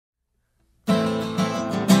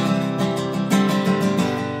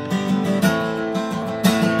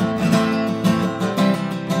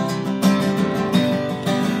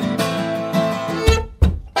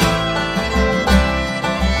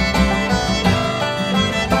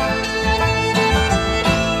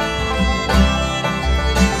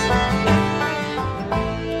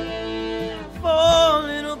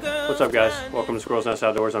What's up, guys? Welcome to Squirrel's Nest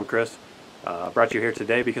Outdoors. I'm Chris. I brought you here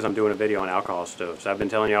today because I'm doing a video on alcohol stoves. I've been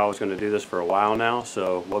telling you I was going to do this for a while now,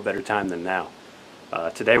 so what better time than now?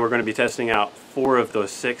 Today we're going to be testing out 4 of those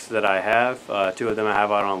 6 that I have. 2 of them I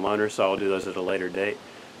have out on loaner, so I'll do those at a later date.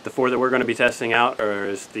 The 4 that we're going to be testing out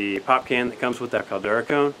is the pop can that comes with that CALDERA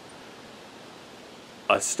cone,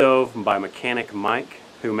 a stove by Mechanic Mike,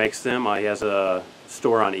 who makes them. He has a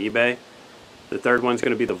store on eBay. The third one's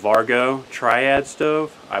going to be the Vargo Triad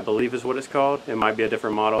stove, I believe is what it's called. It might be a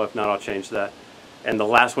different model. If not, I'll change that. And the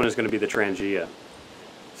last one is going to be the Trangia.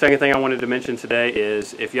 Second thing I wanted to mention today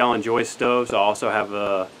is if y'all enjoy stoves, I also have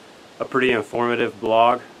a pretty informative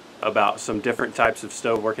blog about some different types of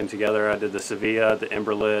stove working together. I did the Sevilla, the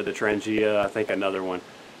Emberlit, the Trangia, I think another one.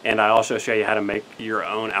 And I also show you how to make your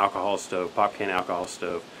own alcohol stove, pop can alcohol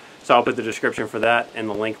stove. So I'll put the description for that in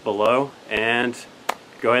the link below. And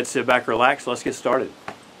go ahead, sit back, relax, let's get started.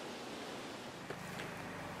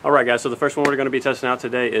 Alright guys, so the first one we're going to be testing out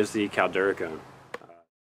today is the CALDERA cone.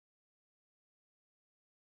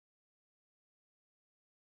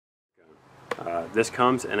 This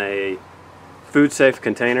comes in a food safe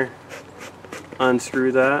container.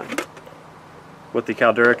 Unscrew that. What the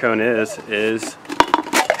CALDERA cone is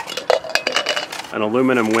an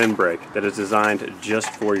aluminum windbreak that is designed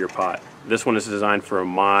just for your pot. This one is designed for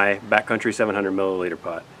my backcountry 700 milliliter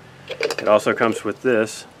pot. It also comes with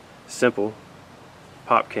this simple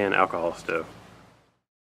pop can alcohol stove.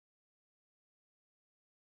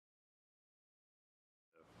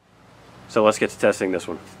 So let's get to testing this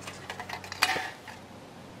one.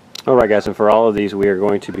 Alright guys, and for all of these we are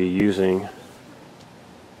going to be using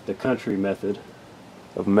the country method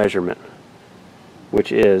of measurement,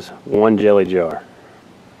 which is 1 jelly jar,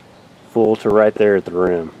 full to right there at the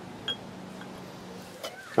rim.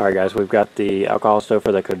 Alright guys, we've got the alcohol stove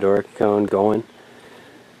for the CALDERA cone going,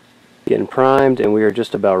 getting primed, and we are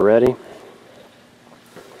just about ready.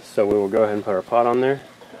 So we will go ahead and put our pot on there.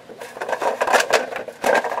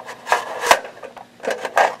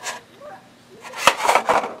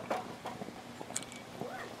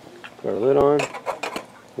 Put our lid on, and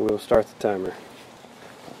we'll start the timer.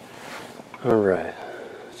 Alright,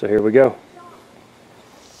 so here we go.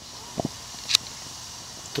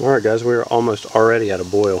 Alright guys, we are almost already at a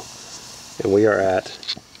boil, and we are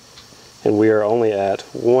only at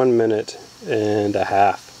 1 minute and a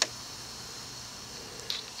half.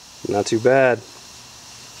 Not too bad.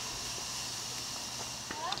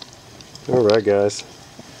 Alright guys,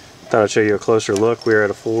 thought I'd show you a closer look. We are at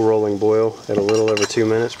a full rolling boil at a little over 2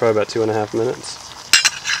 minutes, probably about 2.5 minutes.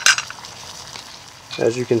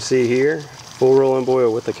 As you can see here, full rolling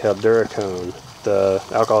boil with the CALDERA cone, the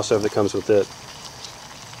alcohol stove that comes with it.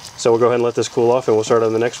 So we'll go ahead and let this cool off and we'll start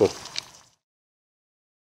on the next one.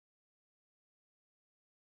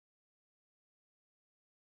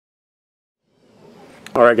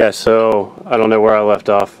 Alright guys, so I don't know where I left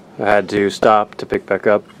off. I had to stop to pick back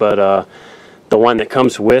up, but the one that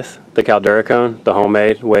comes with the CALDERA cone, the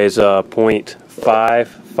homemade, weighs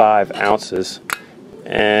 0.55 ounces,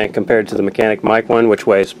 and compared to the Mechanic Mike one, which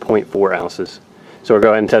weighs 0.4 ounces. So we'll go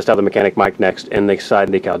ahead and test out the Mechanic Mike next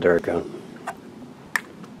inside the CALDERA cone.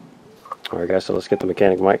 Alright guys, so let's get the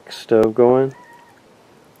Mechanic Mike stove going.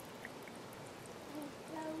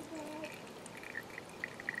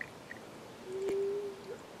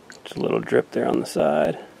 Just a little drip there on the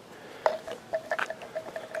side.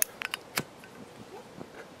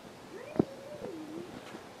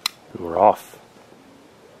 And we're off.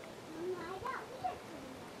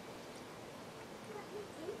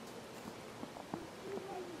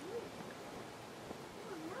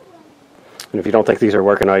 And if you don't think these are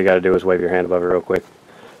working, all you got to do is wave your hand above it real quick.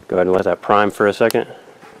 Go ahead and let that prime for a second.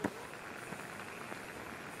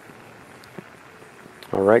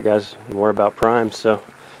 Alright guys, more about prime, so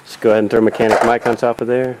let's go ahead and throw Mechanic Mike on top of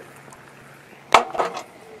there.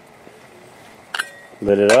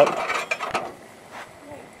 Lit it up.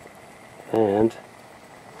 And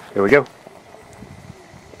here we go.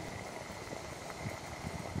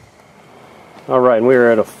 Alright, and we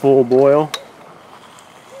are at a full boil.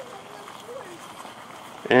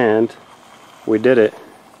 And we did it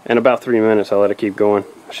in about 3 minutes. I'll let it keep going.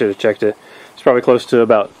 I should have checked it. It's probably close to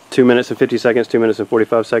about 2 minutes and 50 seconds, 2 minutes and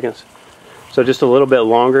 45 seconds. So just a little bit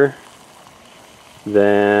longer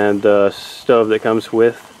than the stove that comes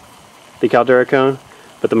with the CALDERA cone,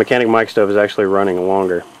 but the Mechanic Mike stove is actually running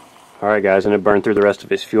longer. Alright guys, and it burned through the rest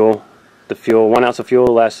of its fuel. The fuel, 1 ounce of fuel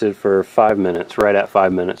lasted for 5 minutes, right at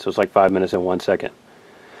 5 minutes. So it's like 5 minutes and 1 second.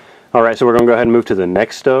 Alright, so we're going to go ahead and move to the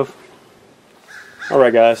next stove.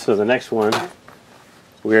 Alright guys, so the next one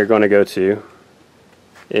we are going to go to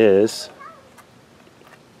is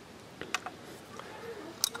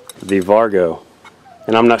the Vargo.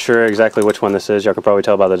 And I'm not sure exactly which one this is. Y'all can probably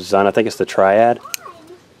tell by the design. I think it's the Triad.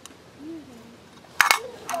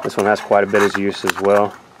 This one has quite a bit of use as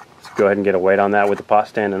well. Let's go ahead and get a weight on that with the pot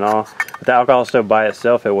stand and all. But the alcohol stove by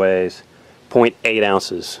itself, it weighs 0.8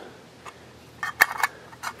 ounces.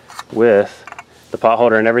 With the pot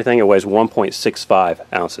holder and everything, it weighs 1.65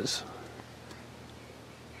 ounces.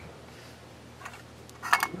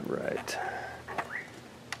 Right.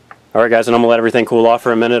 Alright guys, and I'm going to let everything cool off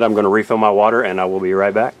for a minute. I'm going to refill my water and I will be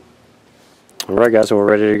right back. Alright guys, so we're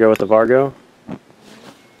ready to go with the Vargo.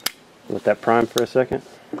 Let that prime for a second.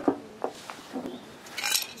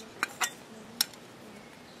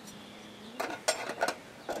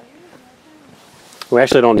 We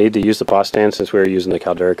actually don't need to use the pot stand since we were using the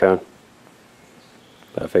CALDERA cone.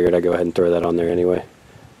 But I figured I'd go ahead and throw that on there anyway.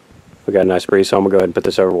 We got a nice breeze, so I'm going to go ahead and put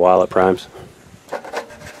this over while it primes.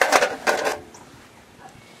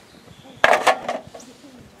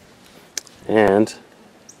 And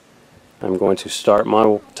I'm going to start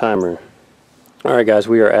my timer. Alright guys,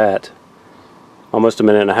 we are at almost a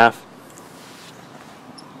minute and a half.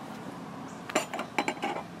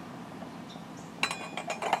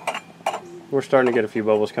 We're starting to get a few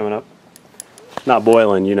bubbles coming up. Not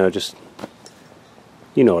boiling, you know, just,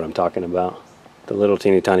 you know what I'm talking about. The little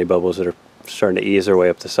teeny tiny bubbles that are starting to ease their way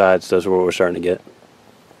up the sides, those are what we're starting to get.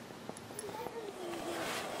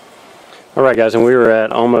 Alright guys, and we were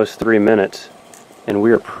at almost 3 minutes, and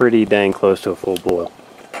we are pretty dang close to a full boil.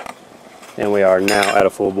 And we are now at a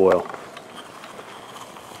full boil.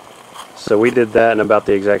 So we did that in about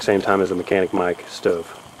the exact same time as the mechanic mic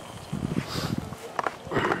stove.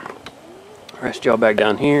 Rest y'all back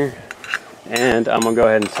down here, and I'm going to go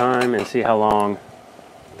ahead and time and see how long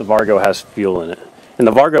the Vargo has fuel in it. And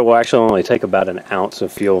the Vargo will actually only take about an ounce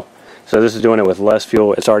of fuel. So this is doing it with less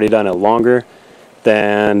fuel. It's already done it longer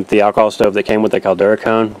than the alcohol stove that came with the CALDERA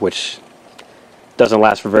cone, which doesn't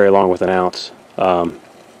last for very long with an ounce.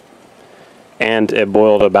 And it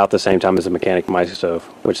boiled about the same time as the mechanic mic stove,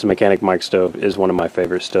 which the mechanic mic stove is one of my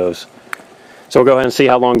favorite stoves. So we'll go ahead and see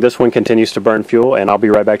how long this one continues to burn fuel, and I'll be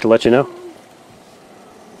right back to let you know.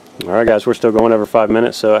 Alright guys, we're still going over 5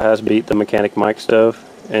 minutes, so it has beat the mechanic mic stove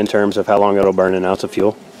in terms of how long it'll burn an ounce of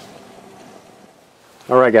fuel.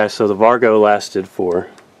 Alright guys, so the Vargo lasted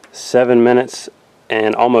for 7 minutes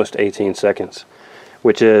and almost 18 seconds,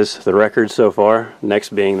 which is the record so far.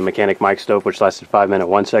 Next being the mechanic mic stove, which lasted 5 minutes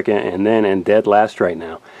 1 second, and then in dead last right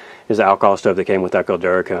now is the alcohol stove that came with that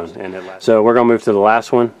CALDERA cone. And so we're going to move to the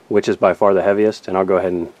last one, which is by far the heaviest, and I'll go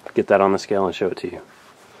ahead and get that on the scale and show it to you.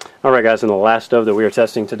 Alright guys, and the last stove that we are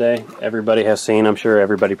testing today, everybody has seen, I'm sure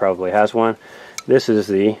everybody probably has one. This is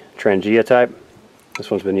the Trangia type.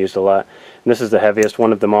 This one's been used a lot. And this is the heaviest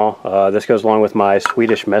one of them all. This goes along with my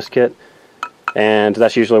Swedish mess kit, and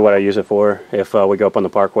that's usually what I use it for. If we go up on the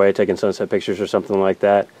parkway taking sunset pictures or something like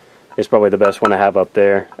that, it's probably the best one to have up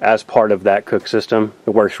there as part of that cook system.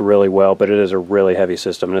 It works really well, but it is a really heavy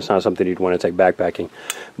system, and it's not something you'd want to take backpacking.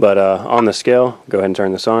 But on the scale, go ahead and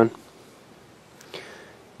turn this on.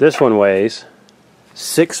 This one weighs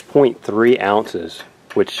 6.3 ounces,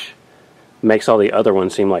 which makes all the other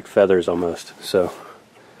ones seem like feathers almost. So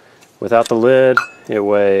without the lid, it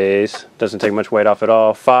weighs, doesn't take much weight off at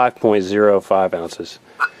all, 5.05 ounces.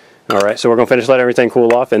 Alright, so we're going to finish letting everything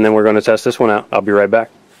cool off, and then we're going to test this one out. I'll be right back.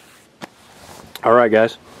 Alright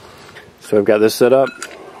guys, so we've got this set up.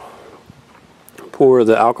 Pour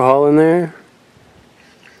the alcohol in there.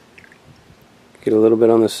 Get a little bit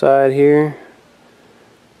on the side here.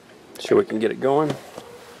 Sure we can get it going.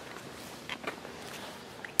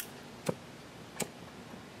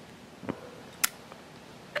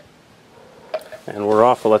 And we're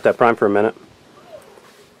off. We'll let that prime for a minute.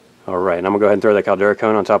 Alright, and I'm going to go ahead and throw that CALDERA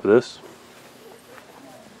cone on top of this.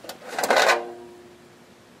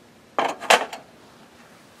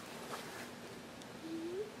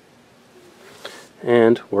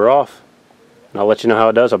 And we're off. And I'll let you know how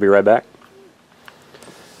it does. I'll be right back.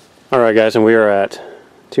 Alright guys, and we are at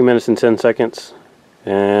 2 minutes and 10 seconds,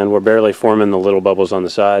 and we're barely forming the little bubbles on the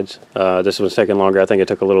sides. This one's taking longer. I think it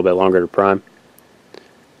took a little bit longer to prime.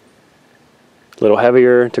 A little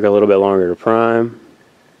heavier, took a little bit longer to prime,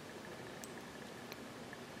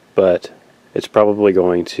 but it's probably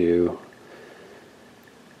going to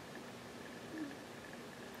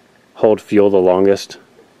hold fuel the longest,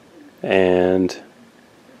 and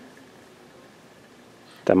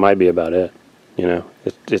that might be about it. You know,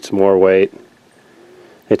 it's more weight.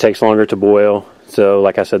 It takes longer to boil, so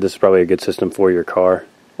like I said, this is probably a good system for your car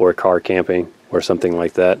or car camping or something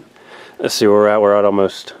like that. Let's see where we're at. We're at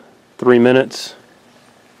almost 3 minutes.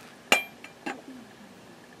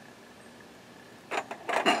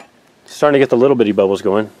 Starting to get the little bitty bubbles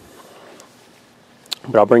going.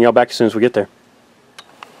 But I'll bring y'all back as soon as we get there.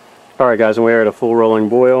 Alright guys, and we're at a full rolling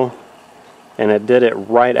boil, and it did it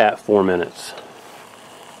right at 4 minutes.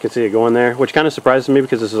 You can see it going there, which kind of surprises me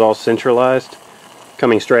because this is all centralized,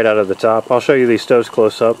 coming straight out of the top. I'll show you these stoves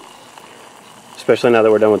close up, especially now that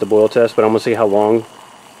we're done with the boil test, but I'm going to see how long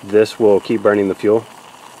this will keep burning the fuel,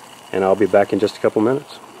 and I'll be back in just a couple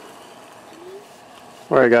minutes.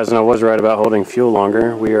 Alright guys, and I was right about holding fuel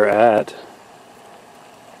longer. We are at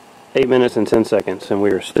 8 minutes and 10 seconds, and we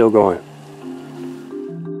are still going.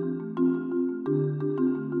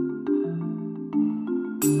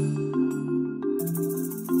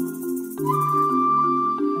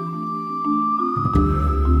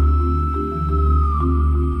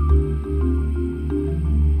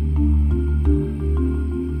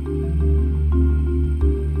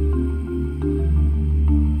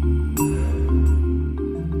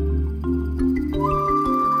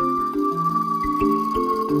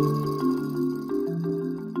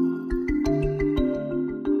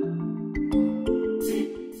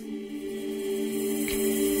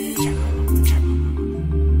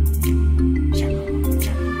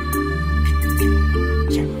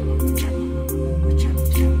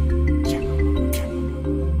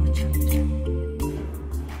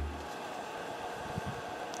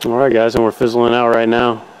 Alright guys, and we're fizzling out right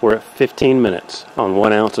now. We're at 15 minutes on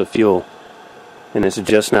 1 ounce of fuel, and it's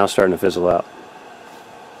just now starting to fizzle out.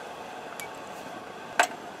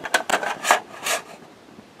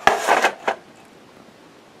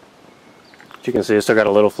 As you can see, it's still got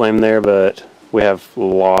a little flame there, but we have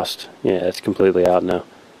lost. Yeah, it's completely out now.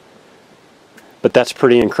 But that's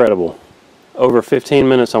pretty incredible. Over 15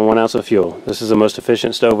 minutes on 1 ounce of fuel. This is the most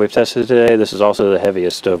efficient stove we've tested today. This is also the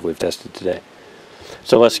heaviest stove we've tested today.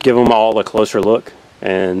 So let's give them all a closer look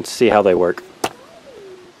and see how they work.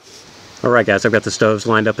 Alright guys, I've got the stoves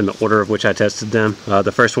lined up in the order of which I tested them.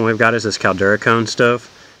 The first one we've got is this CALDERA cone stove.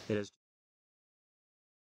 It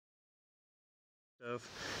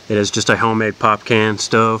is just a homemade pop can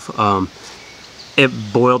stove. It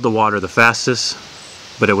boiled the water the fastest,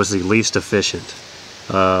 but it was the least efficient.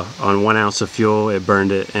 On 1 ounce of fuel, it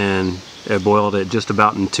burned it, and it boiled it just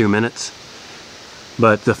about in 2 minutes.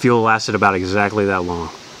 But the fuel lasted about exactly that long.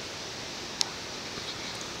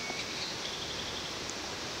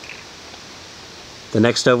 The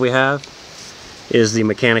next stove we have is the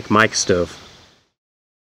mechanic mic stove.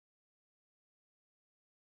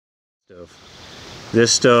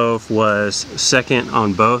 This stove was second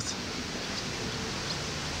on both.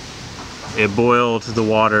 It boiled the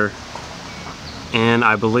water in,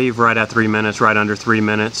 I believe, right at 3 minutes, right under 3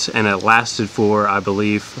 minutes, and it lasted for, I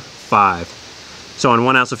believe, 5. So on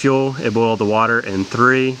 1 ounce of fuel, it boiled the water in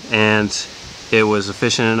 3, and it was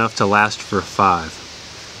efficient enough to last for 5.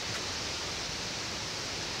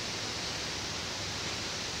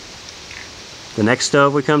 The next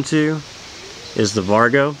stove we come to is the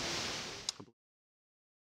Vargo.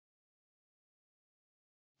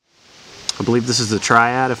 I believe this is the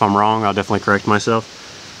Triad. If I'm wrong, I'll definitely correct myself.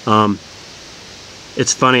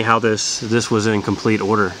 It's funny how this was in complete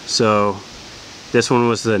order. So this one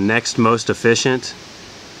was the next most efficient,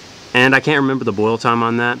 and I can't remember the boil time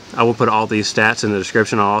on that. I will put all these stats in the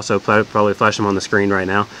description. I'll also probably flash them on the screen right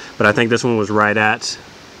now, but I think this one was right at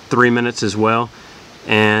 3 minutes as well,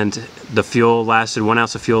 and the fuel lasted, 1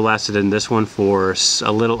 ounce of fuel lasted in this one for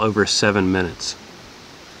a little over 7 minutes.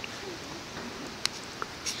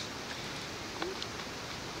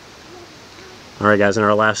 Alright guys, and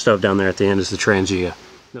our last stove down there at the end is the Trangia.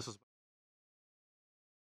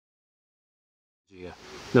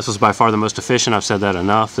 This was by far the most efficient. I've said that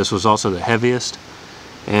enough. This was also the heaviest,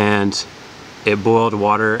 and it boiled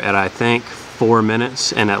water at, I think, 4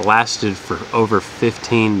 minutes, and it lasted for over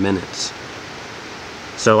 15 minutes.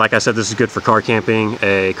 So like I said, this is good for car camping,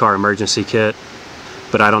 a car emergency kit,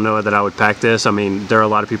 but I don't know that I would pack this. I mean, there are a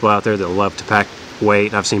lot of people out there that love to pack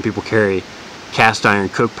weight. I've seen people carry cast iron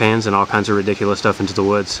cook pans and all kinds of ridiculous stuff into the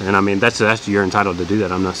woods, and I mean, that's you're entitled to do that.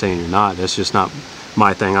 I'm not saying you're not. That's just not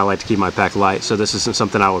my thing. I like to keep my pack light, so this isn't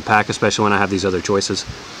something I would pack, especially when I have these other choices.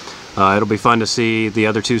 It'll be fun to see the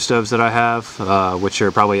other 2 stoves that I have, which are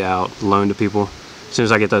probably out loaned to people. As soon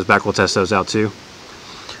as I get those back, we'll test those out too.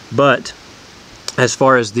 But as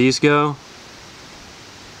far as these go,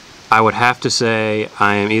 I would have to say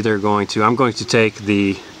I'm going to take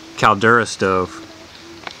the CALDERA stove,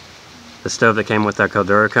 the stove that came with that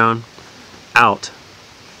CALDERA cone, out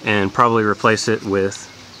and probably replace it with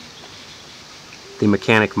the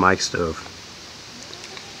mechanic mic stove.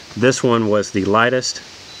 This one was the lightest,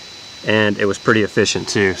 and it was pretty efficient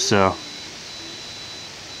too, so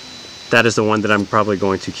that is the one that I'm probably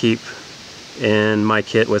going to keep in my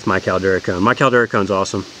kit with my CALDERA cone. My CALDERA cone's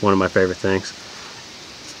awesome, one of my favorite things.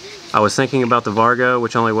 I was thinking about the Vargo,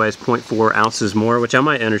 which only weighs 0.4 ounces more, which I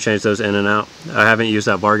might interchange those in and out. I haven't used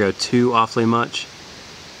that Vargo too awfully much.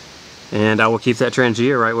 And I will keep that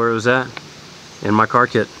Trangia right where it was at in my car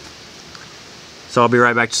kit. So I'll be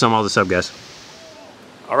right back to sum all this up, guys.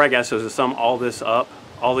 Alright guys, so to sum all this up,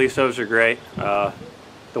 all these stoves are great. The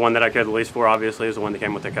one that I cared the least for, obviously, is the one that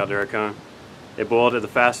came with the CALDERA cone. It boiled it the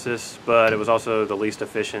fastest, but it was also the least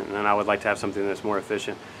efficient, and I would like to have something that's more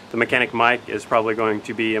efficient. The mechanic mic is probably going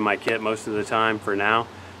to be in my kit most of the time for now,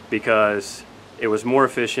 because it was more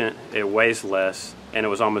efficient, it weighs less, and it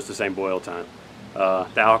was almost the same boil time.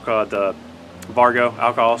 The Vargo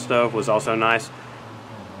alcohol stove was also nice,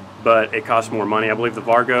 but it costs more money. I believe the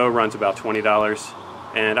Vargo runs about $20.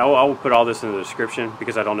 And I will put all this in the description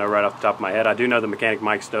because I don't know right off the top of my head. I do know the mechanic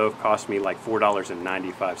mic stove cost me like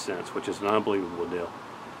 $4.95, which is an unbelievable deal.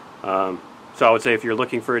 So I would say if you're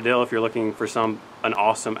looking for a deal, if you're looking for an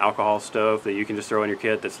awesome alcohol stove that you can just throw in your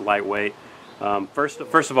kit that's lightweight, first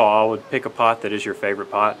of all, I would pick a pot that is your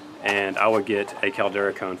favorite pot, and I would get a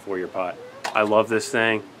CALDERA cone for your pot. I love this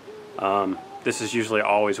thing. This is usually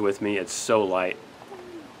always with me. It's so light,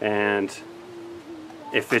 and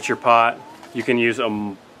it fits your pot. You can use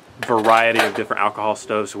a variety of different alcohol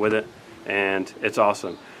stoves with it, and it's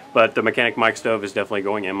awesome. But the mechanic mic stove is definitely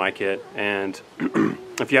going in my kit, and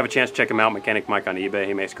if you have a chance, check him out, Mechanic Mike on eBay.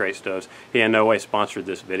 He makes great stoves. He in no way sponsored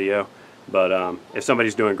this video, but if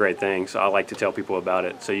somebody's doing great things, I like to tell people about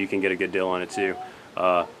it so you can get a good deal on it too.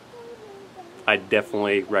 I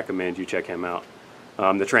definitely recommend you check him out.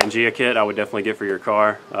 The Trangia kit I would definitely get for your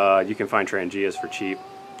car. You can find Trangias for cheap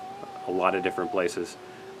a lot of different places.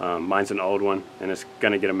 Mine's an old one, and it's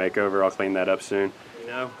going to get a makeover. I'll clean that up soon.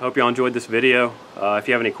 Hope y'all enjoyed this video. If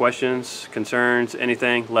you have any questions, concerns,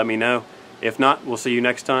 anything, let me know. If not, we'll see you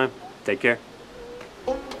next time. Take care.